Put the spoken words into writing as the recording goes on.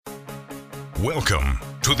Welcome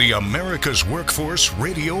to the America's Workforce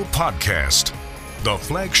Radio Podcast, the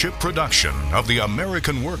flagship production of the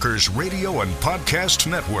American Workers Radio and Podcast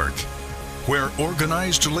Network, where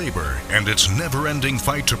organized labor and its never-ending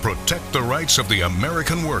fight to protect the rights of the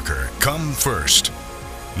American worker come first.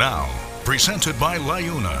 Now, presented by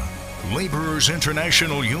LIUNA, Laborers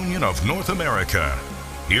International Union of North America.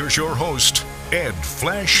 Here's your host, Ed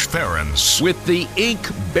Flash Ferens. With the ink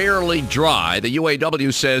barely dry, the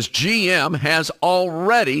UAW says GM has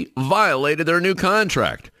already violated their new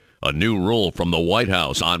contract. A new rule from the White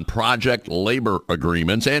House on project labor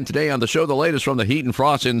agreements. And today on the show, the latest from the Heat and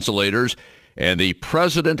Frost Insulators and the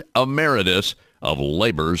President Emeritus of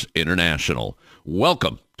Laborers International.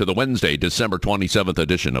 Welcome to the Wednesday, December 27th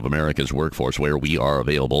edition of America's Workforce, where we are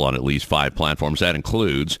available on at least 5 platforms. That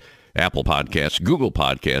includes Apple Podcasts, Google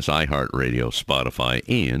Podcasts, iHeartRadio, Spotify,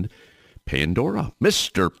 and Pandora.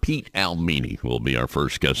 Mr. Pete Ielmini will be our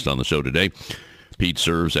first guest on the show today. Pete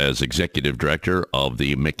serves as Executive Director of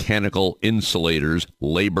the Mechanical Insulators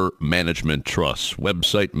Labor Management Trust.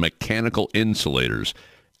 Website Mechanical Insulators,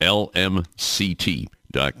 LMCT.com,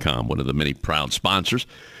 one of the many proud sponsors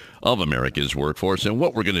of America's Workforce. And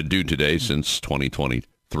what we're going to do today, since 2023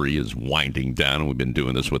 is winding down, and we've been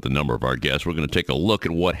doing this with a number of our guests, we're going to take a look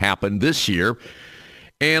at what happened this year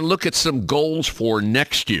and look at some goals for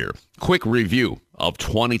next year. Quick review of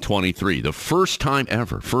 2023. The first time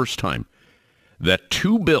ever, that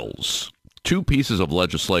 2 bills, 2 pieces of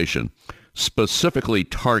legislation specifically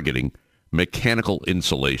targeting mechanical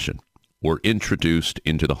insulation were introduced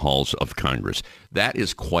into the halls of Congress. That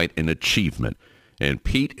is quite an achievement, and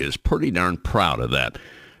Pete is pretty darn proud of that.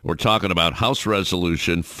 We're talking about House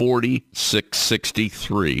Resolution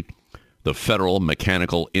 4663, the Federal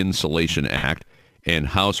Mechanical Insulation Act, and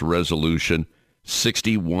House Resolution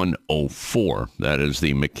 6104. That is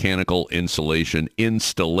the Mechanical Insulation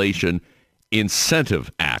Installation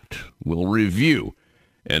Incentive Act. We'll review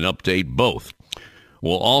and update both.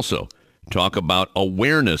 We'll also talk about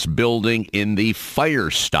awareness building in the fire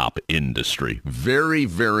stop industry. Very,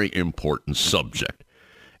 very important subject.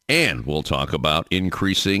 And we'll talk about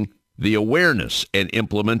increasing the awareness and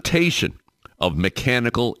implementation of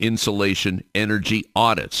mechanical insulation energy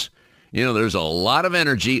audits. You know, there's a lot of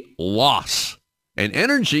energy loss, and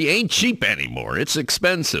energy ain't cheap anymore. It's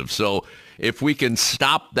expensive. So if we can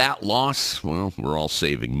stop that loss, well, we're all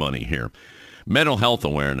saving money here. Mental health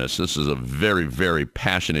awareness. This is a very, very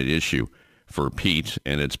passionate issue for Pete,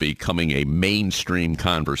 and it's becoming a mainstream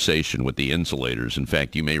conversation with the insulators. In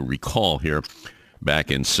fact, you may recall here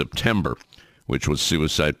back in September, which was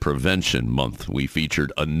Suicide Prevention Month, we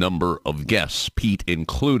featured a number of guests, Pete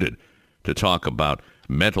included, to talk about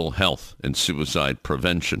mental health and suicide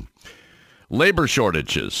prevention. Labor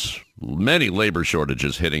shortages. Many labor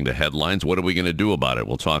shortages hitting the headlines. What are we going to do about it?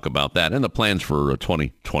 We'll talk about that and the plans for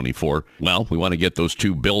 2024. Well, we want to get those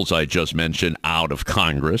 2 bills I just mentioned out of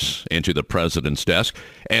Congress into the president's desk,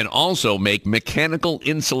 and also make mechanical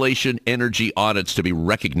insulation energy audits to be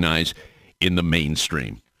recognized in the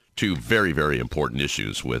mainstream. 2 very, very important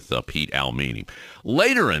issues with Pete Ielmini.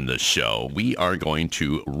 Later in the show, we are going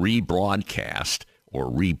to rebroadcast or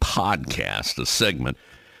repodcast a segment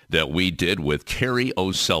that we did with Terry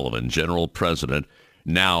O'Sullivan, General President,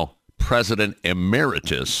 now President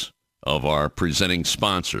Emeritus of our presenting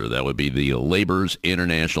sponsor. That would be the Laborers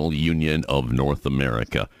International Union of North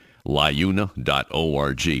America,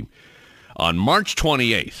 LIUNA.org. On March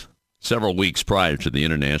 28th, several weeks prior to the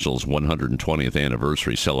International's 120th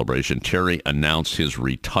anniversary celebration, Terry announced his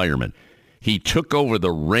retirement. He took over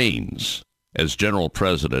the reins as General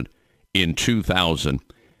President in 2000,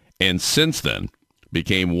 and since then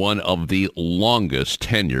became one of the longest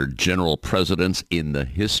tenured general presidents in the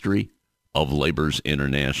history of Laborers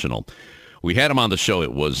International. We had him on the show.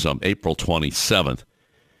 It was April 27th,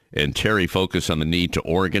 and Terry focused on the need to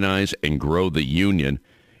organize and grow the union,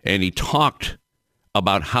 and he talked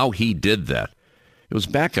about how he did that. It was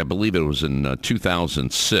back, I believe it was in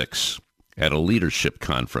 2006, at a leadership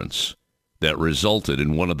conference that resulted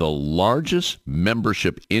in one of the largest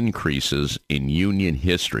membership increases in union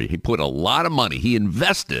history. He put a lot of money. He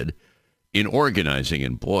invested in organizing,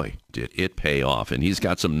 and boy, did it pay off. And he's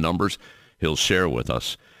got some numbers he'll share with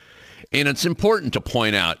us. And it's important to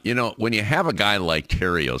point out, you know, when you have a guy like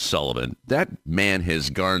Terry O'Sullivan, that man has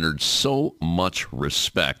garnered so much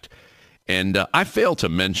respect. And I failed to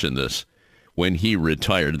mention this when he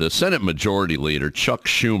retired. The Senate Majority Leader, Chuck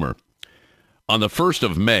Schumer, on the 1st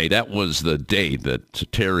of May, that was the day that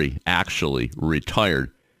Terry actually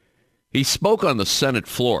retired, he spoke on the Senate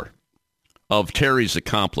floor of Terry's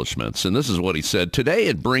accomplishments. And this is what he said: "Today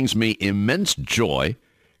it brings me immense joy,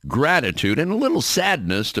 gratitude, and a little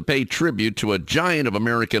sadness to pay tribute to a giant of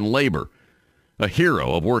American labor, a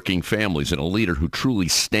hero of working families, and a leader who truly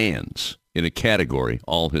stands in a category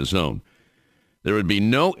all his own. There would be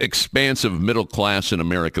no expansive middle class in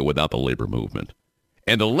America without the labor movement.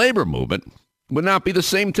 And the labor movement would not be the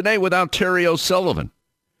same today without Terry O'Sullivan.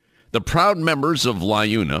 The proud members of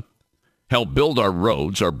LIUNA help build our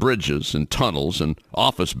roads, our bridges, and tunnels, and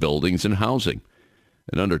office buildings and housing.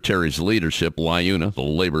 And under Terry's leadership, LIUNA, the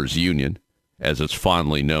labor's union, as it's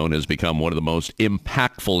fondly known, has become one of the most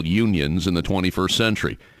impactful unions in the 21st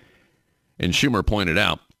century. And Schumer pointed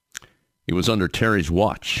out, it was under Terry's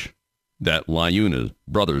watch that LIUNA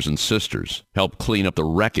brothers and sisters helped clean up the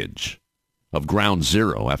wreckage of Ground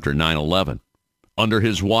Zero after 9/11. Under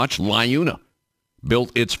his watch, LIUNA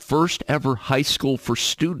built its first ever high school for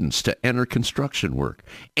students to enter construction work.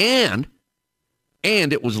 And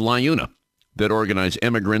it was LIUNA that organized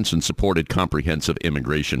immigrants and supported comprehensive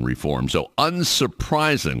immigration reform. So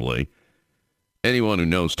unsurprisingly, anyone who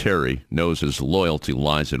knows Terry knows his loyalty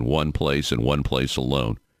lies in one place and one place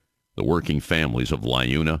alone, the working families of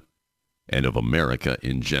LIUNA and of America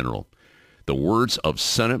in general. The words of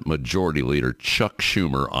Senate Majority Leader Chuck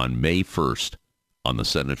Schumer on May 1st on the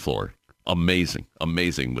Senate floor. Amazing,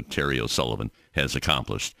 amazing what Terry O'Sullivan has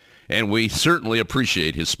accomplished. And we certainly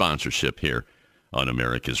appreciate his sponsorship here on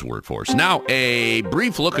America's Workforce. Now, a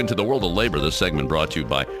brief look into the world of labor. This segment brought to you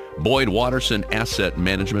by Boyd Watterson Asset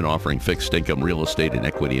Management, offering fixed income real estate and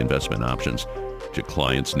equity investment options to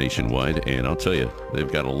clients nationwide. And I'll tell you,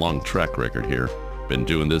 they've got a long track record here. Been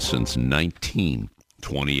doing this since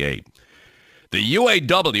 1928. The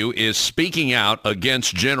UAW is speaking out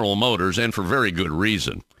against General Motors, and for very good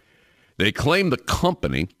reason. They claim the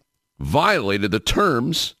company violated the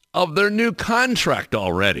terms of their new contract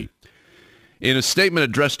already. In a statement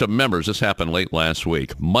addressed to members, this happened late last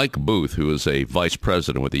week, Mike Booth, who is a vice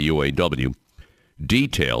president with the UAW,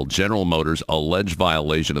 detailed General Motors' alleged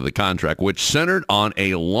violation of the contract, which centered on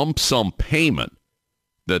a lump sum payment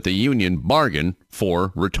that the union bargained for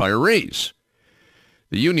retirees.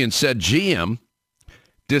 The union said GM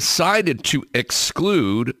decided to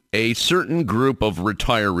exclude a certain group of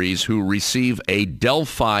retirees who receive a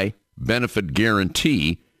Delphi benefit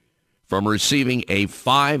guarantee from receiving a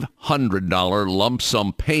 $500 lump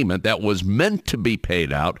sum payment that was meant to be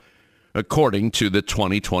paid out according to the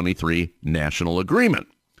 2023 National Agreement.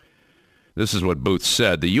 This is what Booth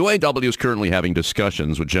said. The UAW is currently having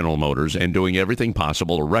discussions with General Motors and doing everything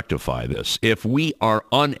possible to rectify this. If we are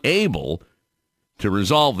unable to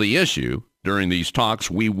resolve the issue during these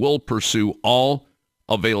talks, we will pursue all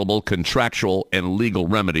available contractual and legal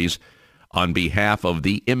remedies on behalf of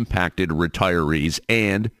the impacted retirees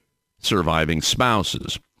and surviving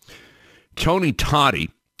spouses. Tony Toddy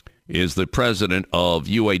is the president of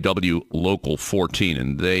UAW Local 14,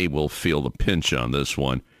 and they will feel the pinch on this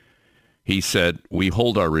one. He said, "We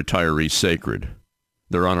hold our retirees sacred.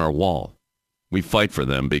 They're on our wall. We fight for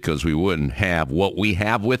them because we wouldn't have what we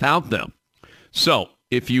have without them." So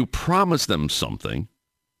if you promise them something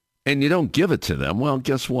and you don't give it to them, well,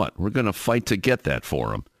 guess what? We're going to fight to get that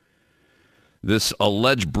for them. This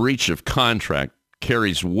alleged breach of contract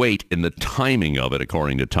carries weight in the timing of it,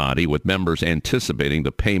 according to Toddy, with members anticipating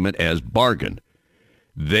the payment as bargained.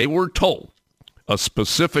 They were told a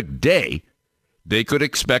specific day they could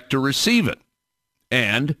expect to receive it,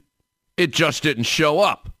 and it just didn't show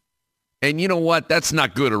up. And you know what? That's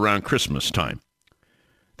not good around Christmas time.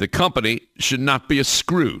 The company should not be a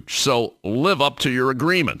Scrooge, so live up to your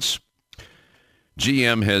agreements.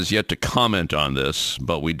 GM has yet to comment on this,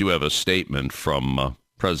 but we do have a statement from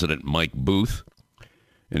President Mike Booth.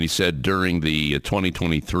 And he said during the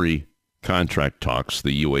 2023 contract talks,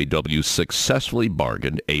 the UAW successfully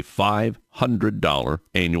bargained a $500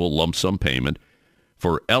 annual lump sum payment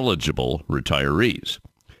for eligible retirees.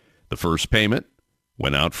 The first payment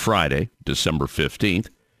went out Friday, December 15th.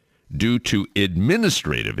 Due to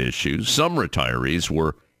administrative issues, some retirees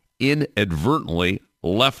were inadvertently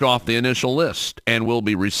left off the initial list and will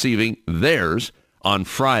be receiving theirs on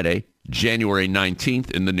Friday, January 19th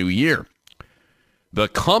in the new year. The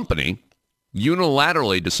company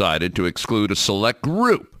unilaterally decided to exclude a select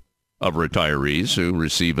group of retirees who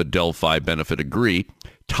receive a Delphi benefit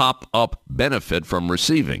top-up benefit from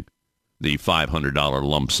receiving the $500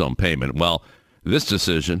 lump sum payment. Well, this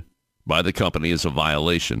decision by the company is a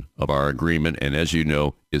violation of our agreement and, as you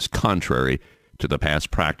know, is contrary to the past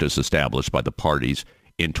practice established by the parties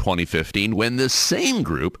in 2015 when this same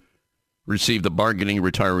group received the bargaining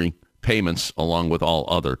retiring payments along with all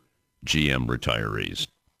other GM retirees.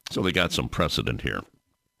 So they got some precedent here.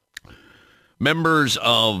 Members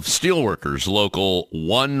of Steelworkers Local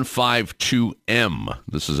 152M,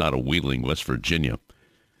 this is out of Wheeling, West Virginia,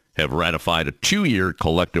 have ratified a 2-year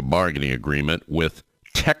collective bargaining agreement with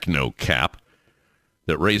TechnoCap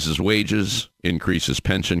that raises wages, increases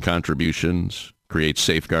pension contributions, creates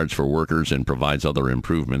safeguards for workers, and provides other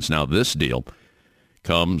improvements. Now, this deal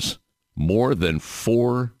comes more than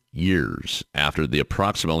 4 years after the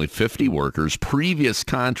approximately 50 workers' previous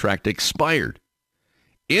contract expired.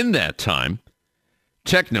 In that time,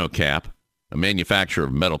 TechnoCap, a manufacturer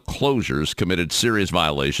of metal closures, committed serious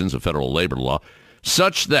violations of federal labor law,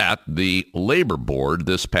 such that the Labor Board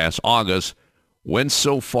this past August went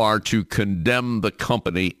so far to condemn the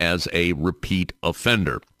company as a repeat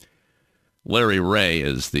offender. Larry Ray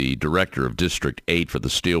is the director of District 8 for the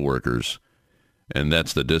Steelworkers, and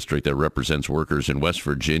that's the district that represents workers in West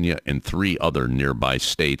Virginia and 3 other nearby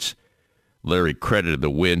states. Larry credited the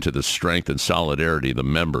win to the strength and solidarity of the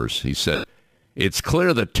members. He said, "It's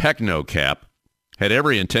clear that TechnoCap had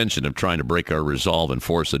every intention of trying to break our resolve and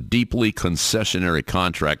force a deeply concessionary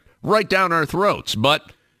contract right down our throats,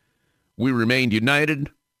 but we remained united,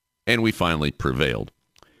 and we finally prevailed."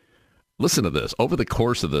 Listen to this. Over the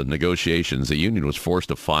course of the negotiations, the union was forced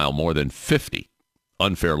to file more than 50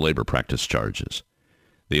 unfair labor practice charges.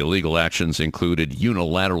 The illegal actions included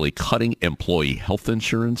unilaterally cutting employee health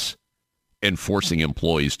insurance and forcing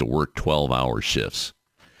employees to work 12-hour shifts.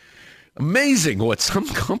 Amazing what some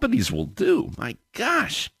companies will do. My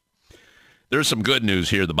gosh. There's some good news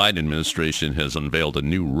here. The Biden administration has unveiled a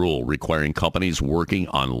new rule requiring companies working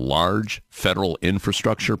on large federal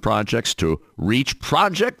infrastructure projects to reach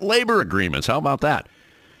project labor agreements. How about that?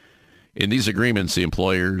 In these agreements, the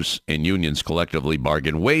employers and unions collectively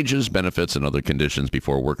bargain wages, benefits, and other conditions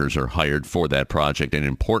before workers are hired for that project. And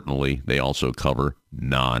importantly, they also cover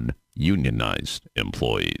non-unionized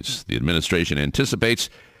employees. The administration anticipates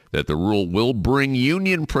that the rule will bring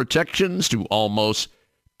union protections to almost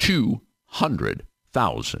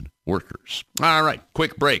 200,000 workers. All right,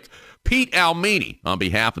 quick break. Pete Ielmini on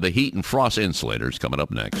behalf of the Heat and Frost Insulators coming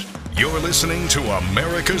up next. You're listening to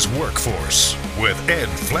America's Workforce with Ed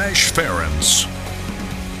Flash Ferens.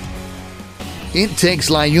 It takes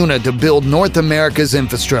LIUNA to build North America's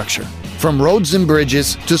infrastructure. From roads and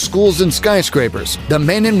bridges to schools and skyscrapers, the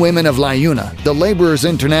men and women of LIUNA, the Laborers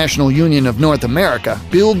International Union of North America,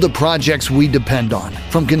 build the projects we depend on.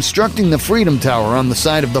 From constructing the Freedom Tower on the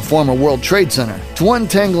site of the former World Trade Center to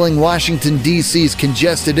untangling Washington, D.C.'s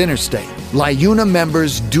congested interstate, LIUNA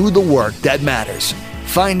members do the work that matters.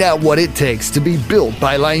 Find out what it takes to be built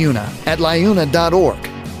by LIUNA at LIUNA.org.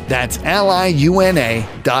 That's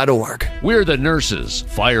LIUNA.org. We're the nurses,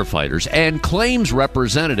 firefighters, and claims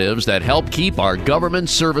representatives that help keep our government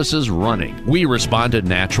services running. We respond to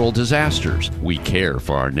natural disasters. We care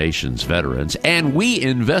for our nation's veterans, and we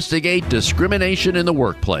investigate discrimination in the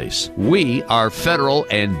workplace. We are federal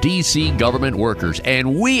and D.C. government workers,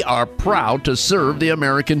 and we are proud to serve the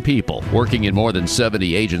American people. Working in more than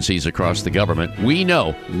 70 agencies across the government, we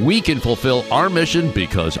know we can fulfill our mission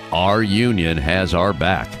because our union has our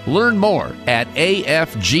back. Learn more at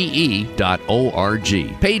afge.org.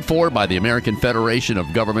 Paid for by the American Federation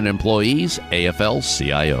of Government Employees,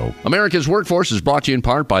 AFL-CIO. America's Workforce is brought to you in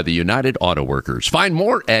part by the United Auto Workers. Find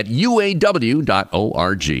more at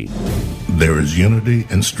uaw.org. There is unity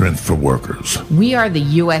and strength for workers. We are the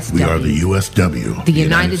USW. We are the USW. The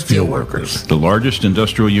United Steelworkers. The largest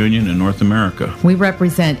industrial union in North America. We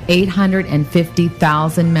represent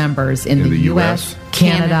 850,000 members in the U.S.,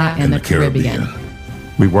 Canada, and the Caribbean.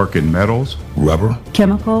 We work in metals, rubber,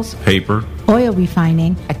 chemicals, paper, oil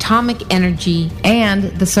refining, atomic energy, and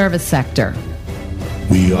the service sector.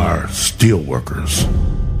 We are steelworkers,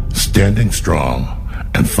 standing strong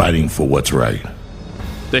and fighting for what's right.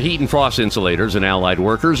 The Heat and Frost Insulators and Allied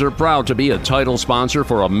Workers are proud to be a title sponsor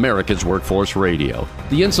for America's Workforce Radio.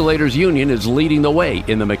 The Insulators Union is leading the way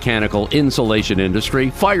in the mechanical insulation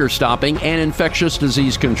industry, fire stopping, and infectious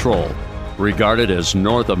disease control. Regarded as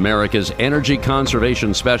North America's energy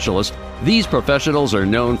conservation specialists, these professionals are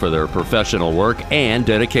known for their professional work and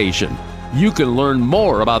dedication. You can learn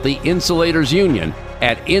more about the Insulators Union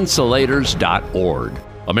at insulators.org.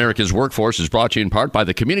 America's Workforce is brought to you in part by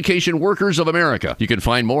the Communication Workers of America. You can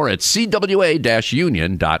find more at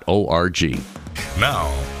cwa-union.org.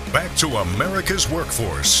 Now, back to America's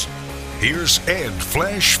Workforce. Here's Ed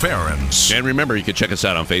Flash Ferens. And remember, you can check us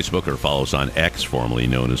out on Facebook or follow us on X, formerly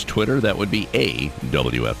known as Twitter. That would be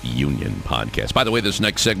AWF Union Podcast. By the way, this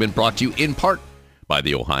next segment brought to you in part by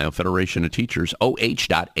the Ohio Federation of Teachers. oh.aft.org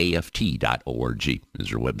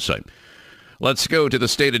is your website. Let's go to the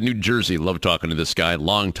state of New Jersey. Love talking to this guy,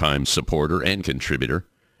 longtime supporter and contributor.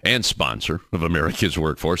 and sponsor of America's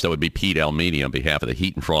Workforce. That would be Pete Ielmini on behalf of the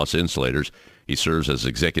Heat and Frost Insulators. He serves as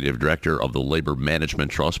Executive Director of the Labor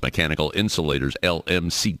Management Trust, Mechanical Insulators,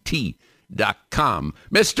 LMCT.com.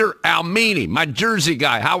 Mr. Ielmini, my Jersey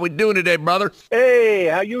guy, how we doing today, brother? Hey,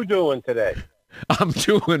 how you doing today? I'm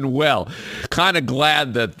doing well. Kind of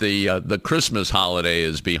glad that the Christmas holiday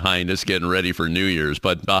is behind us, getting ready for New Year's.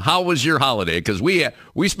 But how was your holiday? Because we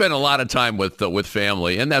spent a lot of time with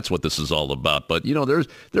family, and that's what this is all about. But you know,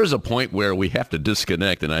 there's a point where we have to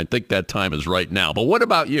disconnect, and I think that time is right now. But what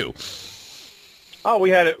about you? Oh, we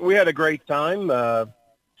had a great time.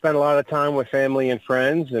 Spent a lot of time with family and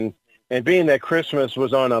friends, and being that Christmas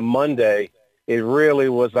was on a Monday, it really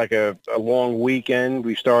was like a long weekend.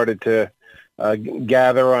 We started to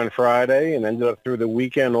gather on Friday and ended up through the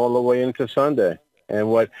weekend all the way into Sunday. And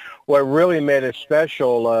what really made it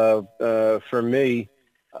special for me,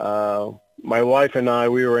 my wife and I,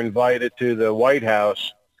 we were invited to the White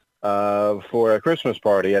House for a Christmas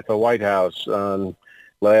party at the White House on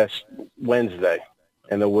last Wednesday.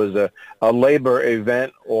 And it was a labor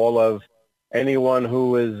event. All of anyone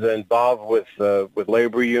who was involved with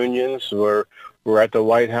labor unions were at the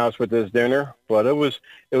White House with this dinner. But it was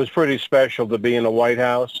pretty special to be in the White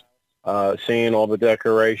House, seeing all the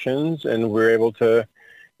decorations, and we were able to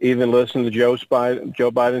even listen to Joe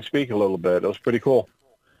Biden speak a little bit. It was pretty cool.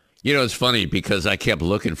 You know, it's funny because I kept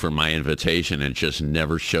looking for my invitation and it just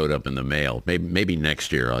never showed up in the mail. Maybe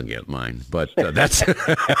next year I'll get mine. But that's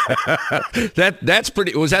that's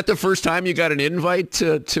pretty. Was that the first time you got an invite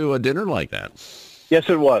to a dinner like that? Yes,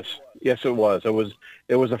 it was. It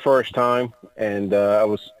was the first time, and I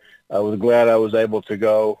was glad I was able to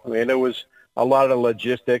go. I mean, it was a lot of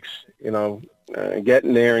logistics, you know,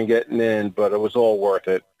 getting there and getting in, but it was all worth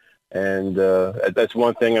it. And that's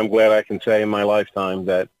one thing I'm glad I can say in my lifetime,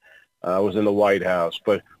 that I was in the White House.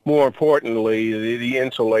 But more importantly, the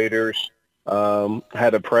Insulators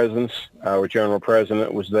had a presence. Our General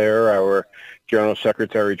President was there. Our General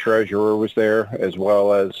Secretary Treasurer was there, as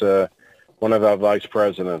well as one of our Vice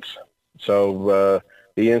Presidents. So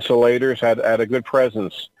the Insulators had a good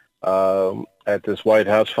presence at this White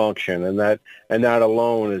House function, and that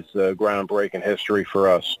alone is groundbreaking history for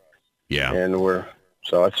us. Yeah. And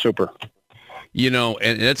so that's super. You know,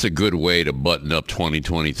 and that's a good way to button up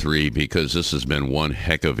 2023, because this has been one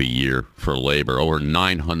heck of a year for labor. Over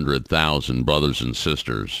 900,000 brothers and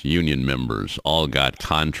sisters, union members, all got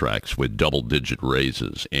contracts with double-digit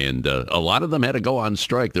raises. And a lot of them had to go on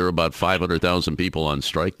strike. There were about 500,000 people on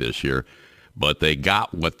strike this year, but they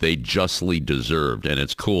got what they justly deserved. And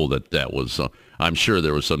it's cool that was, I'm sure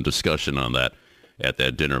there was some discussion on that at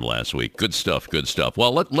that dinner last week. Good stuff, good stuff.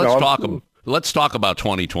 Well, let's talk about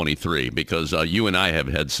 2023, because you and I have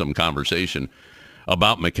had some conversation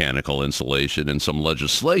about mechanical insulation and some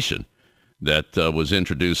legislation that was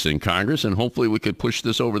introduced in Congress, and hopefully we could push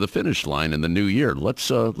this over the finish line in the new year. Let's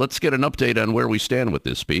get an update on where we stand with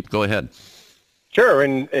this, Pete. Go ahead. Sure.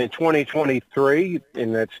 In 2023,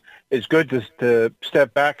 and it's good to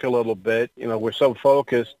step back a little bit. You know, we're so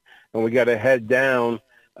focused, and we got to head down,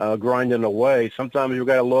 grinding away. Sometimes we've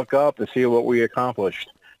got to look up and see what we accomplished.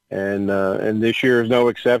 And this year is no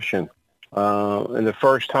exception. And the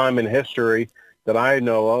first time in history that I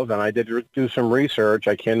know of, and I did do some research,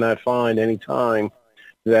 I cannot find any time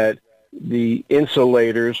that the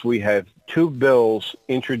Insulators, we have two bills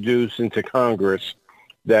introduced into Congress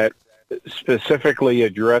that specifically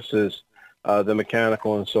addresses the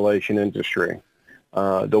mechanical insulation industry.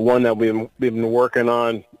 The one that we've been working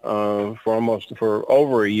on for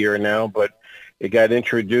over a year now, but it got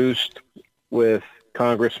introduced with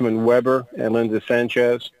Congressman Weber and Linda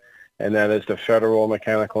Sanchez, and that is the Federal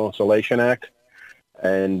Mechanical Insulation Act.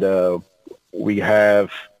 And we have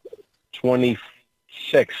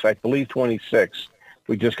 26, I believe 26.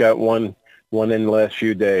 We just got one in the last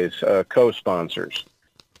few days, co-sponsors.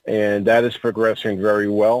 And that is progressing very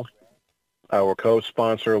well. Our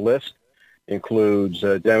co-sponsor list includes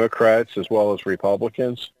Democrats as well as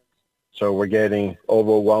Republicans. So we're getting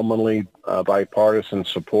overwhelmingly bipartisan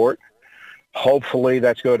support. Hopefully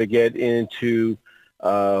that's going to get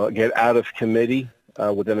out of committee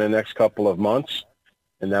within the next couple of months,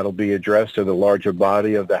 and that'll be addressed to the larger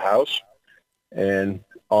body of the House. And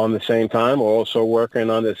on the same time, we're also working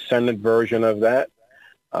on the Senate version of that.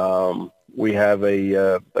 We have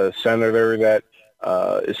a senator that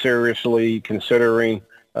is seriously considering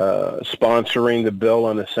sponsoring the bill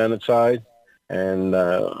on the Senate side, and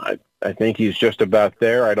I think he's just about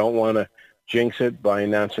there. I don't want to jinx it by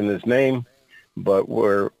announcing his name, but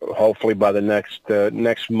we're hopefully by the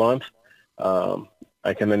next month,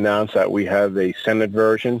 I can announce that we have a Senate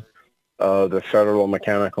version of the Federal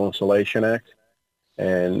Mechanical Insulation Act.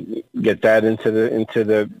 and get that into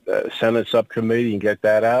the Senate subcommittee and get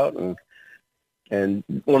that out. And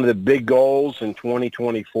one of the big goals in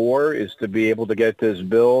 2024 is to be able to get this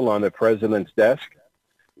bill on the president's desk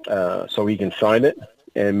so he can sign it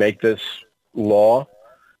and make this law.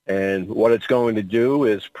 And what it's going to do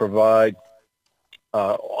is provide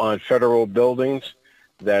on federal buildings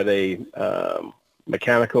that a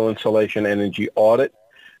mechanical insulation energy audit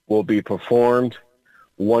will be performed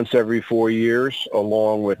once every 4 years,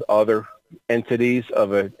 along with other entities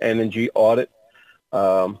of an energy audit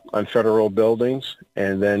on federal buildings.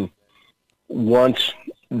 And then once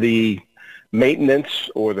the maintenance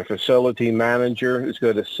or the facility manager is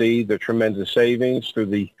going to see the tremendous savings through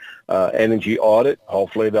the energy audit,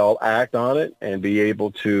 hopefully they'll act on it and be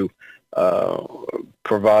able to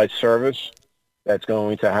provide service that's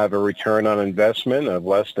going to have a return on investment of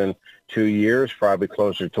less than 2 years, probably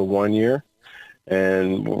closer to 1 year.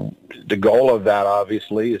 And the goal of that,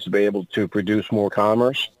 obviously, is to be able to produce more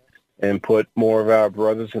commerce and put more of our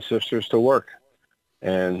brothers and sisters to work.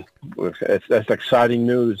 And that's exciting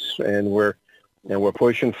news, and we're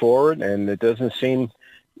pushing forward. And it doesn't seem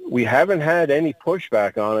we haven't had any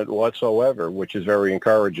pushback on it whatsoever, which is very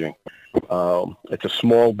encouraging. It's a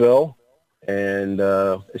small bill, and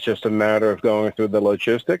it's just a matter of going through the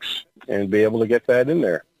logistics and be able to get that in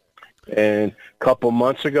there. And a couple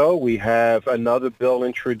months ago, we have another bill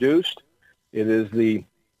introduced. It is the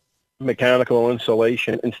Mechanical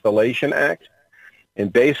Installation Act.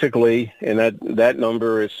 And basically, and that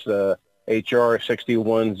number is HR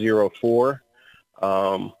 6104,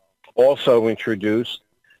 also introduced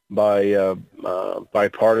by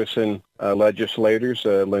bipartisan legislators,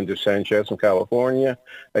 Linda Sanchez from California,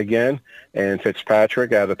 again, and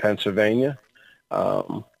Fitzpatrick out of Pennsylvania.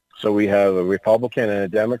 So we have a Republican and a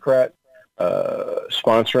Democrat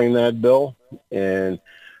sponsoring that bill, and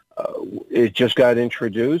it just got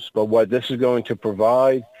introduced. But what this is going to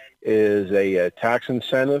provide is a tax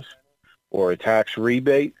incentive or a tax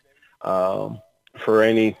rebate for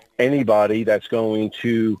anybody that's going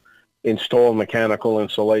to install mechanical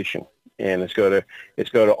insulation, and it's going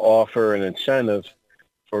to offer an incentive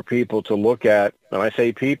for people to look at. When I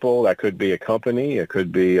say people, that could be a company, it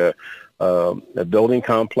could be a building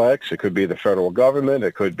complex, it could be the federal government,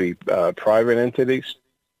 it could be private entities,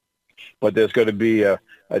 but there's going to be a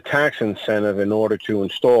tax incentive in order to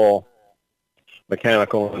install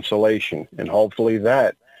mechanical insulation, and hopefully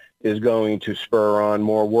that is going to spur on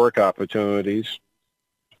more work opportunities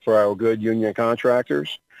for our good union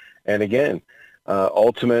contractors. And again,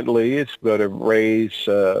 ultimately, it's going to raise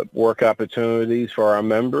work opportunities for our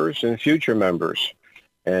members and future members.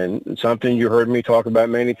 And something you heard me talk about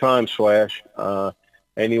many times, Flash,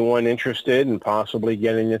 anyone interested in possibly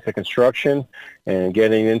getting into construction and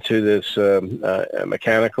getting into this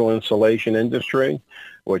mechanical insulation industry,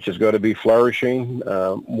 which is going to be flourishing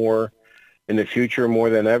more in the future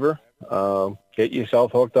more than ever, get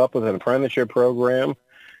yourself hooked up with an apprenticeship program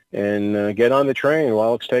and get on the train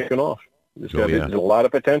while it's taking off. There's a lot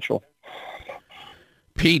of potential.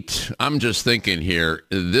 Pete, I'm just thinking here,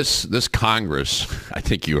 this Congress, I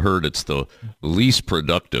think you heard it's the least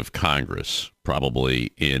productive Congress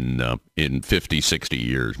probably in 50, 60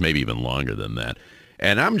 years, maybe even longer than that.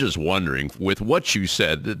 And I'm just wondering, with what you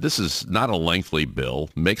said, that this is not a lengthy bill,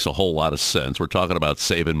 makes a whole lot of sense. We're talking about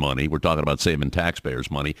saving money. We're talking about saving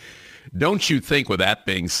taxpayers' money. Don't you think, with that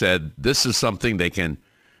being said, this is something they can,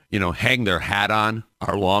 hang their hat on,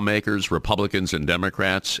 our lawmakers, Republicans and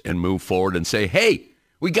Democrats, and move forward and say, hey,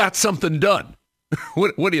 we got something done.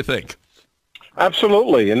 What do you think?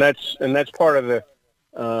 Absolutely, and that's part of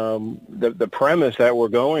the premise that we're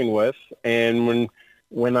going with. And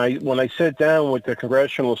when I sit down with the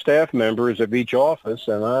congressional staff members of each office,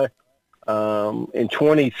 and in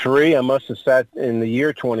the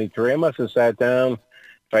year 23, I must have sat down.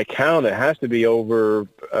 If I count, it has to be over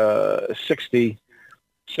 60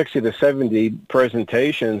 to 70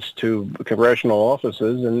 presentations to congressional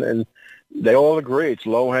offices, and they all agree it's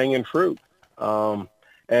low-hanging fruit.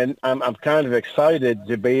 And I'm kind of excited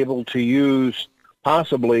to be able to use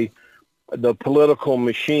possibly the political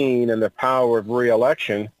machine and the power of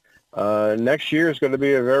re-election. Next year is going to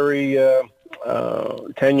be a very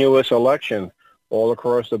tenuous election all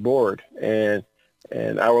across the board, and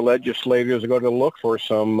our legislators are going to look for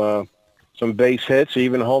some base hits,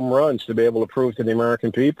 even home runs, to be able to prove to the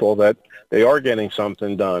American people that they are getting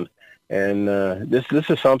something done. And this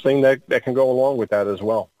is something that can go along with that as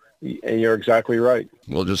well. And you're exactly right.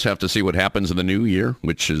 We'll just have to see what happens in the new year,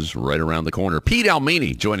 which is right around the corner. Pete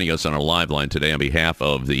Ielmini joining us on our live line today on behalf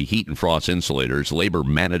of the Heat and Frost Insulators Labor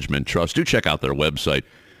Management Trust. Do check out their website,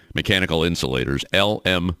 Mechanical Insulators,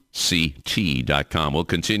 LMCT.com. We'll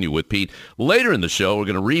continue with Pete. Later in the show, we're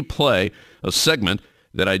going to replay a segment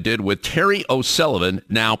that I did with Terry O'Sullivan,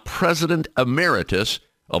 now President Emeritus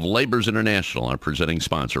of Labor's International, our presenting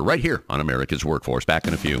sponsor, right here on America's Workforce. Back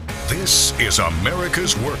in a few. This is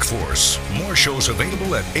America's Workforce. More shows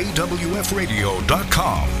available at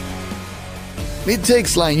awfradio.com. It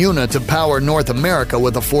takes LIUNA to power North America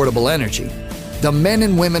with affordable energy. The men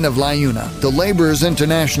and women of LIUNA, the Laborers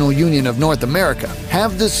International Union of North America,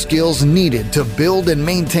 have the skills needed to build and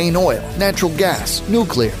maintain oil, natural gas,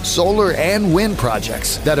 nuclear, solar, and wind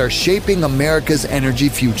projects that are shaping America's energy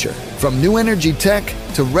future. From new energy tech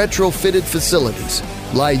to retrofitted facilities,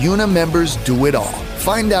 LIUNA members do it all.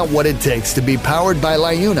 Find out what it takes to be powered by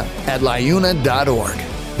LIUNA at LIUNA.org.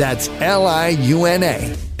 That's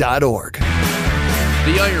LIUNA.org.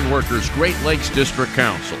 The Iron Workers Great Lakes District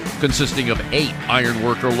Council, consisting of 8 iron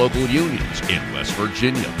worker local unions in West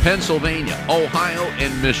Virginia, Pennsylvania, Ohio,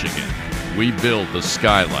 and Michigan. We build the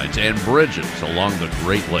skylines and bridges along the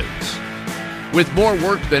Great Lakes. With more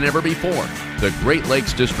work than ever before, the Great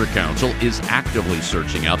Lakes District Council is actively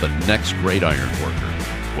searching out the next great iron worker,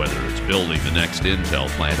 whether it's building the next Intel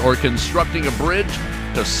plant or constructing a bridge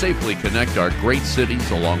to safely connect our great cities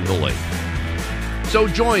along the lake. So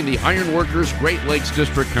join the Iron Workers Great Lakes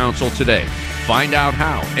District Council today. Find out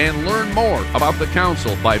how and learn more about the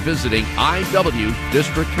council by visiting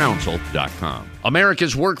iwdistrictcouncil.com.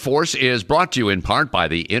 America's Workforce is brought to you in part by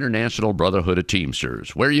the International Brotherhood of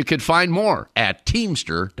Teamsters, where you can find more at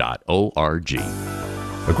teamster.org.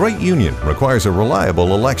 A great union requires a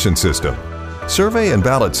reliable election system. Survey and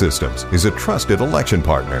Ballot Systems is a trusted election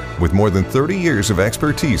partner with more than 30 years of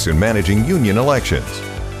expertise in managing union elections.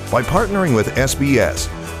 By partnering with SBS,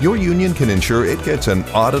 your union can ensure it gets an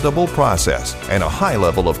auditable process and a high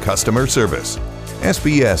level of customer service.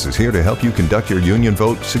 SBS is here to help you conduct your union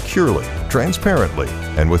vote securely, transparently,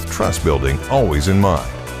 and with trust building always in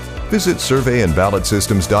mind. Visit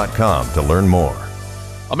surveyandballotsystems.com to learn more.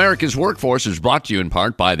 America's Workforce is brought to you in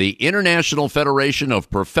part by the International Federation of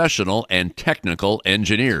Professional and Technical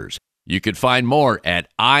Engineers. You can find more at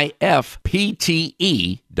ifpte.org.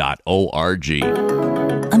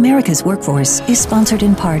 America's Workforce is sponsored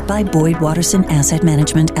in part by Boyd Watterson Asset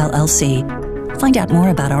Management, LLC. Find out more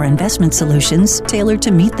about our investment solutions tailored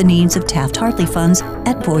to meet the needs of Taft-Hartley funds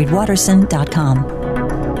at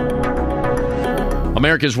boydwatterson.com.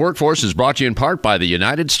 America's Workforce is brought to you in part by the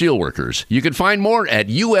United Steelworkers. You can find more at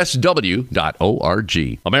usw.org.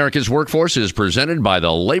 America's Workforce is presented by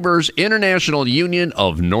the Laborers International Union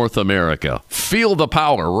of North America. Feel the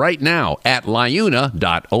power right now at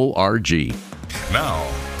LIUNA.org. Now,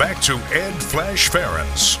 back to Ed Flash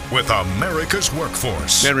Ferens with America's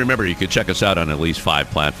Workforce. And remember, you can check us out on at least 5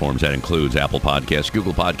 platforms. That includes Apple Podcasts,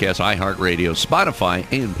 Google Podcasts, iHeartRadio, Spotify,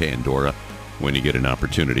 and Pandora. When you get an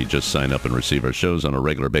opportunity, just sign up and receive our shows on a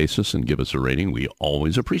regular basis and give us a rating. We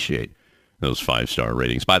always appreciate those 5-star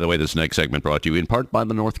ratings. By the way, this next segment brought to you in part by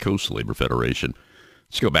the North Coast Labor Federation.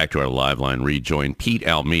 Let's go back to our live line. Rejoin Pete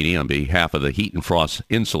Ielmini on behalf of the Heat and Frost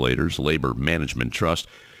Insulators Labor Management Trust.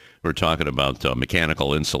 We're talking about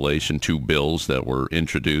mechanical insulation, 2 bills that were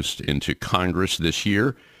introduced into Congress this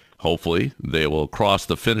year. Hopefully, they will cross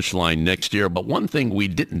the finish line next year. But one thing we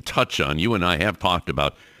didn't touch on, you and I have talked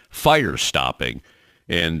about fire stopping.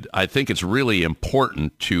 And I think it's really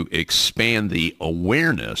important to expand the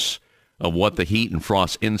awareness of what the Heat and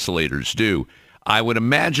Frost Insulators do. I would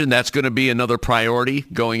imagine that's going to be another priority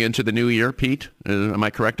going into the new year, Pete. Am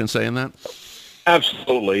I correct in saying that?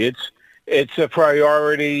 Absolutely. It's a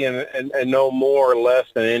priority and no more or less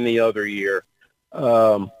than any other year.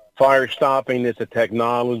 Fire stopping is a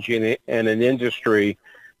technology and an industry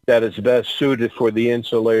that is best suited for the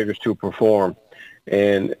insulators to perform.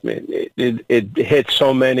 And it hits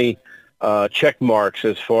so many check marks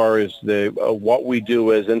as far as what we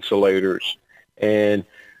do as insulators. And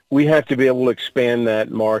we have to be able to expand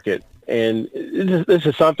that market. And this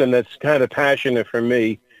is something that's kind of passionate for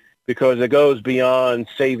me because it goes beyond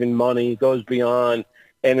saving money, it goes beyond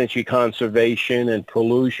energy conservation and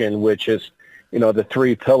pollution, which is, the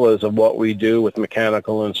 3 pillars of what we do with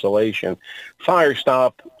mechanical insulation. Fire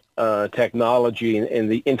stop technology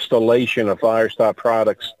and the installation of fire stop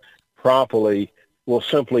products properly will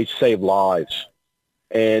simply save lives.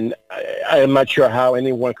 And I'm not sure how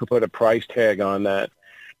anyone could put a price tag on that.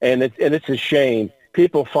 And it's a shame.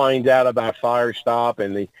 People find out about fire stop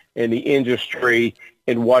and the industry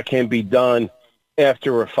and what can be done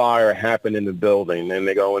after a fire happened in the building. And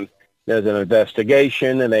they go and there's an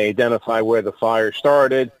investigation and they identify where the fire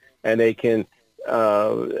started, and they can,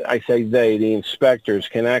 the inspectors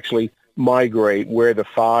can actually migrate where the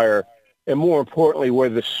fire more importantly, where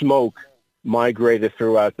the smoke migrated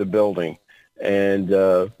throughout the building. And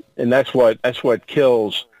that's what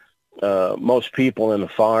kills most people in a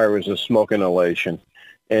fire is the smoke inhalation.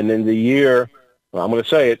 And in the year, well, I'm going to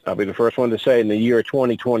say it, I'll be the first one to say it, in the year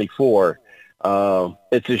 2024,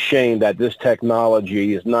 it's a shame that this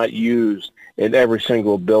technology is not used in every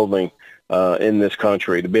single building in this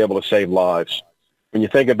country to be able to save lives. When you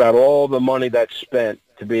think about all the money that's spent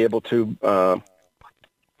to be able to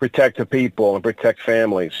protect the people and protect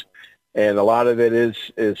families, and a lot of it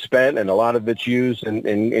is spent and a lot of it's used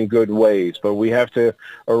in good ways, but we have to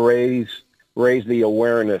raise the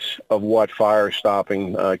awareness of what fire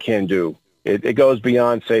stopping can do. It goes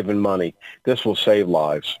beyond saving money. This will save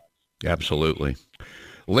lives. Absolutely.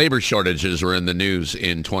 Labor shortages were in the news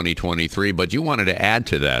in 2023, but you wanted to add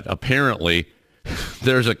to that. Apparently,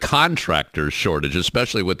 there's a contractor shortage,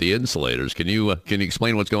 especially with the insulators. Can you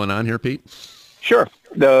explain what's going on here, Pete? Sure.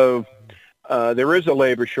 There is a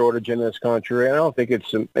labor shortage in this country. I don't think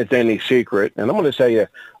it's any secret. And I'm going to say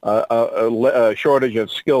a shortage of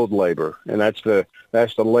skilled labor, and that's the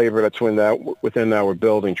labor that's within our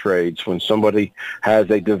building trades. When somebody has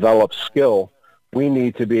a developed skill, we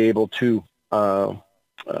need to be able to not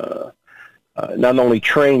only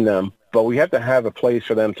train them, but we have to have a place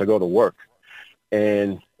for them to go to work.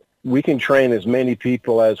 And we can train as many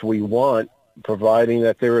people as we want, providing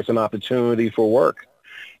that there is an opportunity for work.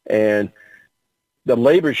 And the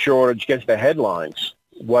labor shortage gets the headlines.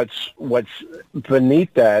 What's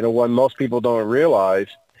beneath that, and what most people don't realize,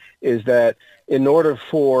 is that in order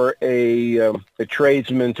for a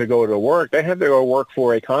tradesman to go to work, they have to go work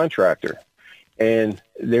for a contractor, and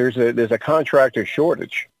there's a contractor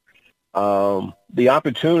shortage. The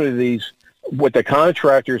opportunities, what the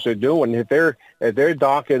contractors are doing, if their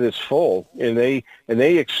docket is full and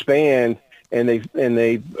they expand and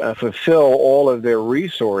they fulfill all of their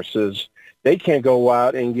resources, they can't go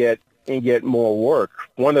out and get more work.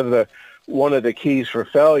 One of the keys for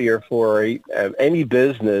failure for any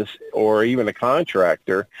business or even a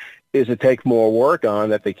contractor is to take more work on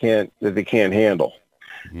that they can't handle.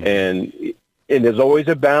 Mm-hmm. And there's always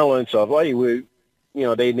a balance of, they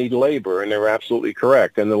need labor, and they're absolutely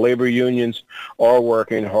correct. And the labor unions are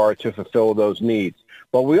working hard to fulfill those needs.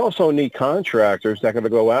 But we also need contractors that are going to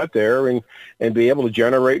go out there and be able to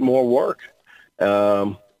generate more work.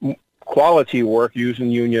 Quality work using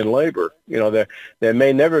union labor. There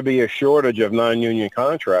may never be a shortage of non-union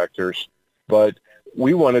contractors, but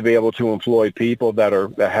we want to be able to employ people that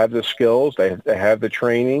have the skills, they have the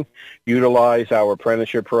training, utilize our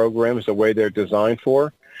apprenticeship programs the way they're designed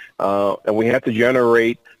for, and we have to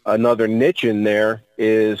generate another niche in there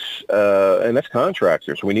and that's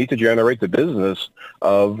contractors. We need to generate the business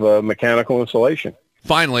of mechanical insulation.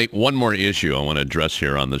 Finally, one more issue I want to address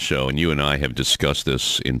here on the show, and you and I have discussed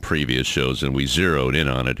this in previous shows, and we zeroed in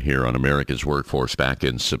on it here on America's Workforce back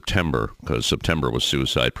in September, because September was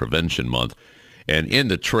Suicide Prevention Month. And in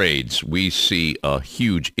the trades, we see a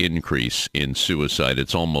huge increase in suicide.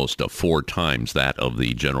 It's almost 4 times that of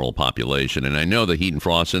the general population. And I know the heat and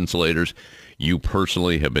frost insulators, you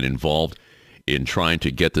personally have been involved in trying to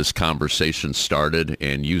get this conversation started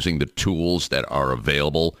and using the tools that are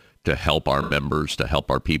available to help our members, to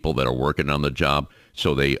help our people that are working on the job,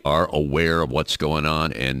 so they are aware of what's going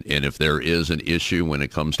on. And if there is an issue when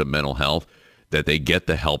it comes to mental health, that they get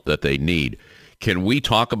the help that they need. Can we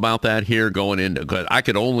talk about that here going into, because I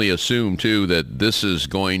could only assume, too, that this is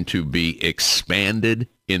going to be expanded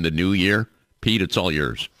in the new year. Pete, it's all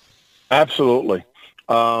yours. Absolutely.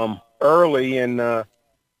 Early in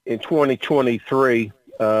 2023,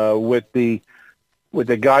 with the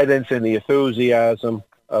guidance and the enthusiasm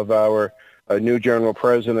of our new General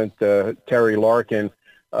President, Terry Larkin,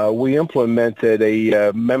 we implemented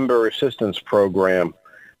a member assistance program,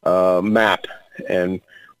 MAP, and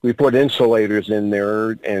we put Insulators in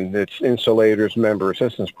there, and it's Insulators Member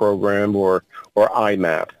Assistance Program, or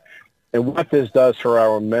IMAP. And what this does for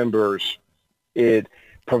our members, it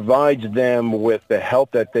provides them with the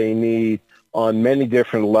help that they need on many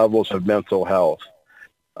different levels of mental health.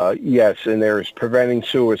 Yes, and there's preventing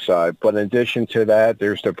suicide, but in addition to that,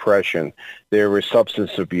 there's depression, there is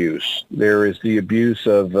substance abuse, there is the abuse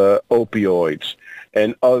of opioids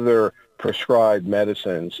and other prescribed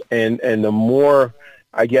medicines. And the more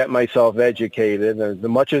I get myself educated, and as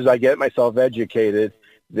much as I get myself educated,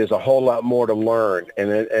 there's a whole lot more to learn. And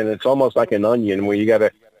it's almost like an onion where you got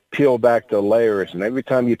to peel back the layers. And every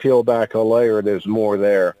time you peel back a layer, there's more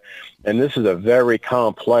there. And this is a very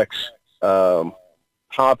complex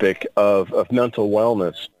topic of mental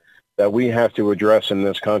wellness that we have to address in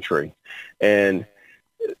this country. And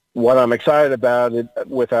what I'm excited about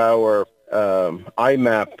with our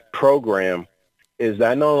IMAP program is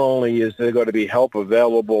that not only is there going to be help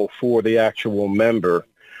available for the actual member,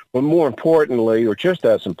 but more importantly, or just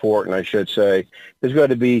as important, I should say, there's going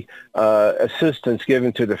to be assistance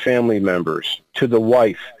given to the family members, to the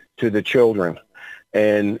wife, to the children.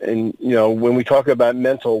 And when we talk about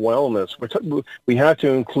mental wellness, we have to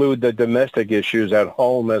include the domestic issues at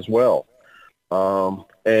home as well.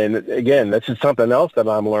 And again, this is something else that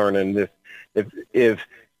I'm learning. If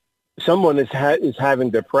someone is having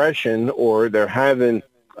depression or they're having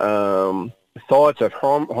thoughts of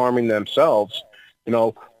harming themselves,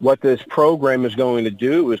 what this program is going to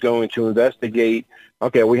do is going to investigate,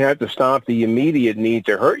 okay, we have to stop the immediate need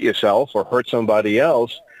to hurt yourself or hurt somebody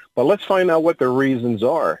else, but let's find out what the reasons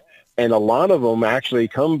are. And a lot of them actually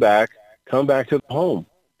come back to the home.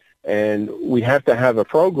 And we have to have a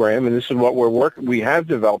program, and this is what we have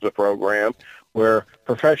developed a program where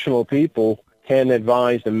professional people can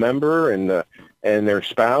advise the member and their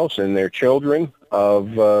spouse and their children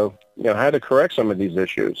of how to correct some of these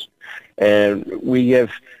issues. And we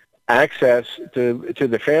give access to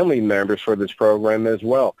the family members for this program as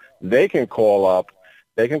well. They can call up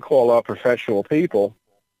professional people,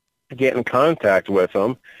 get in contact with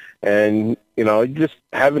them, and just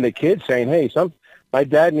having the kid saying, hey, my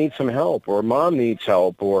dad needs some help, or mom needs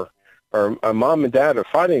help, or mom and dad are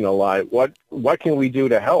fighting a lot. What can we do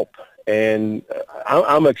to help? And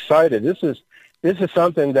I'm excited. This is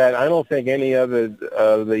something that I don't think any other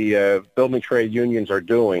of the building trade unions are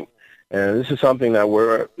doing. And this is something that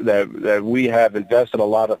we have invested a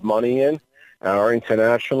lot of money in. Our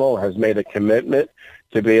International has made a commitment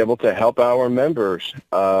to be able to help our members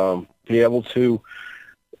be able to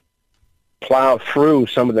plow through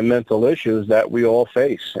some of the mental issues that we all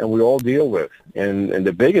face and we all deal with. And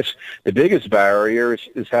the biggest barrier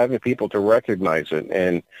is having people to recognize it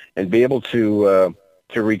and be able to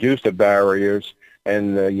reduce the barriers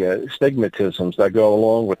and the stigmatisms that go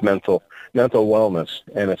along with mental wellness.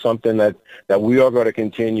 And it's something that we are going to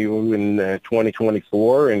continue in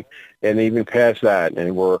 2024 and even past that.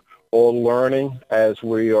 And we're all learning as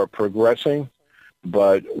we are progressing.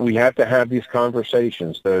 But we have to have these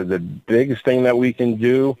conversations. The biggest thing that we can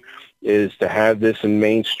do is to have this in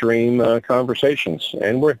mainstream conversations,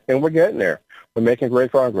 and we're getting there. We're making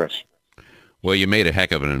great progress. Well, you made a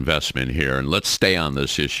heck of an investment here, and let's stay on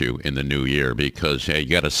this issue in the new year because you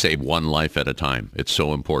got to save one life at a time. It's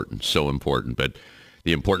so important, so important. But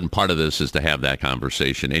the important part of this is to have that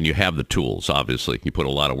conversation, and you have the tools, obviously. You put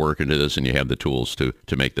a lot of work into this, and you have the tools to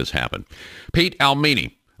make this happen. Pete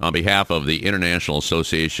Ielmini, on behalf of the International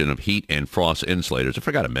Association of Heat and Frost Insulators. I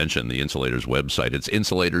forgot to mention the Insulators website. It's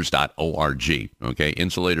insulators.org, okay,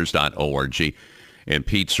 insulators.org. And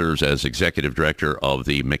Pete serves as Executive Director of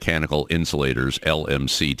the Mechanical Insulators,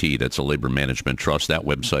 LMCT. That's a labor management trust. That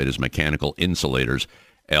website is Mechanical Insulators,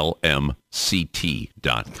 LMCT.com.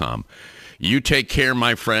 You take care,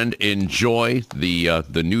 my friend. Enjoy the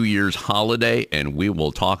New Year's holiday, and we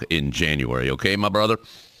will talk in January, okay, my brother?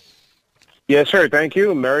 Yes, sir. Thank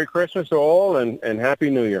you. Merry Christmas to all, and Happy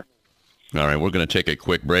New Year. All right, we're going to take a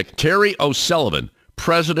quick break. Terry O'Sullivan,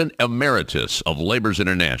 President Emeritus of Labor's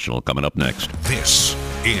International, coming up next. This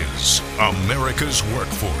is America's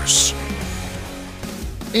Workforce.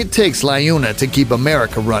 It takes LIUNA to keep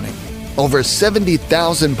America running. Over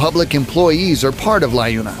 70,000 public employees are part of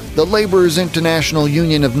LIUNA, the Laborers International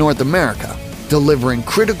Union of North America, delivering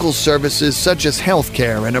critical services such as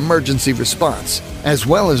healthcare and emergency response, as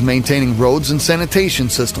well as maintaining roads and sanitation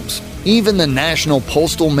systems. Even the National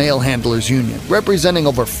Postal Mail Handlers Union, representing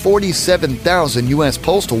over 47,000 U.S.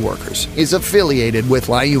 postal workers, is affiliated with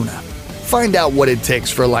LIUNA. Find out what it takes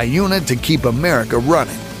for LIUNA to keep America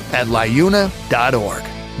running at LIUNA.org.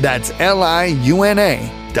 That's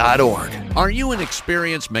LIUNA.org. Are you an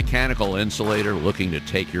experienced mechanical insulator looking to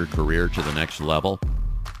take your career to the next level?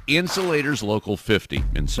 Insulators Local 50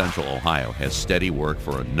 in Central Ohio has steady work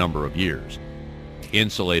for a number of years.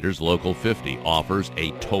 Insulators Local 50 offers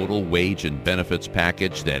a total wage and benefits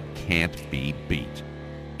package that can't be beat.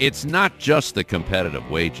 It's not just the competitive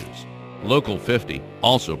wages. Local 50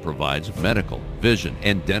 also provides medical, vision,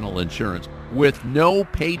 and dental insurance with no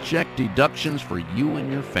paycheck deductions for you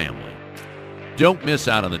and your family. Don't miss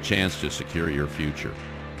out on the chance to secure your future.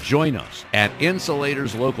 Join us at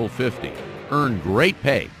Insulators Local 50. Earn great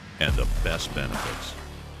pay and the best benefits.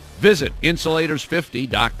 Visit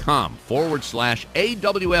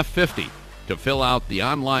insulators50.com/AWF50 to fill out the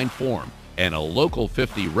online form and a Local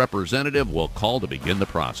 50 representative will call to begin the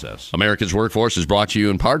process. America's Workforce is brought to you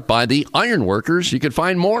in part by the Iron Workers. You can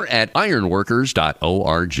find more at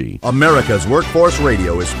ironworkers.org. America's Workforce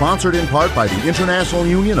Radio is sponsored in part by the International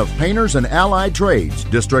Union of Painters and Allied Trades,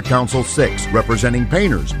 District Council 6, representing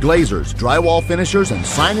painters, glazers, drywall finishers, and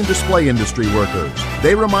sign and display industry workers.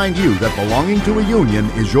 They remind you that belonging to a union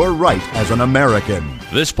is your right as an American.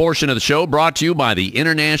 This portion of the show brought to you by the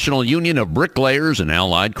International Union of Bricklayers and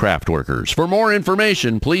Allied Craft Workers. For more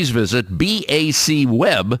information, please visit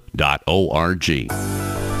bacweb.org.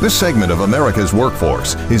 This segment of America's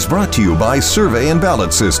Workforce is brought to you by Survey and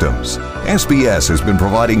Ballot Systems. SBS has been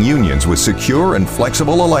providing unions with secure and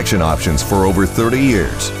flexible election options for over 30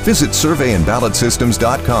 years. Visit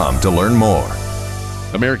surveyandballotsystems.com to learn more.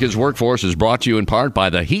 America's Workforce is brought to you in part by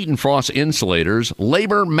the Heat and Frost Insulators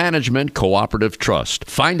Labor Management Cooperative Trust.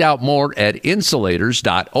 Find out more at